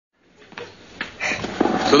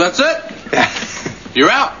So that's it? Yeah. You're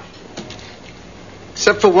out.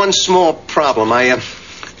 Except for one small problem. I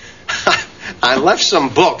left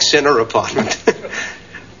some books in her apartment.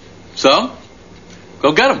 So?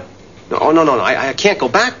 Go get them. No. I can't go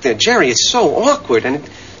back there, Jerry. It's so awkward, and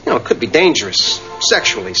it could be dangerous.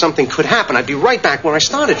 Sexually, something could happen. I'd be right back where I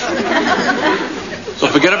started from. So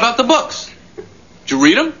forget about the books. Did you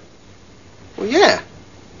read them? Well, yeah.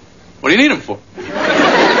 What do you need them for?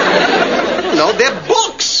 No, they're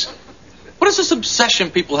books. What is this obsession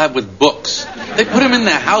people have with books? They put them in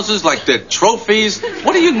their houses like they're trophies.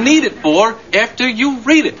 What do you need it for after you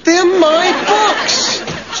read it? They're my books.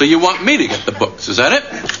 So you want me to get the books, is that it?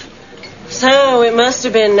 So it must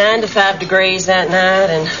have been 95 degrees that night,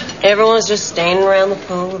 and everyone's just standing around the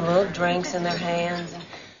pool with little drinks in their hands.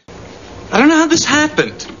 I don't know how this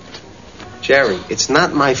happened. Jerry, it's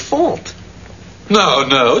not my fault.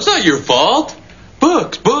 No, it's not your fault.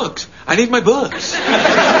 Books. I need my books.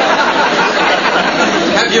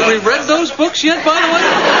 Have you reread those books yet, by the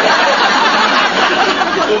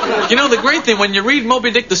way? The great thing, when you read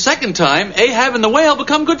Moby Dick the second time, Ahab and the whale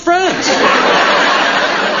become good friends.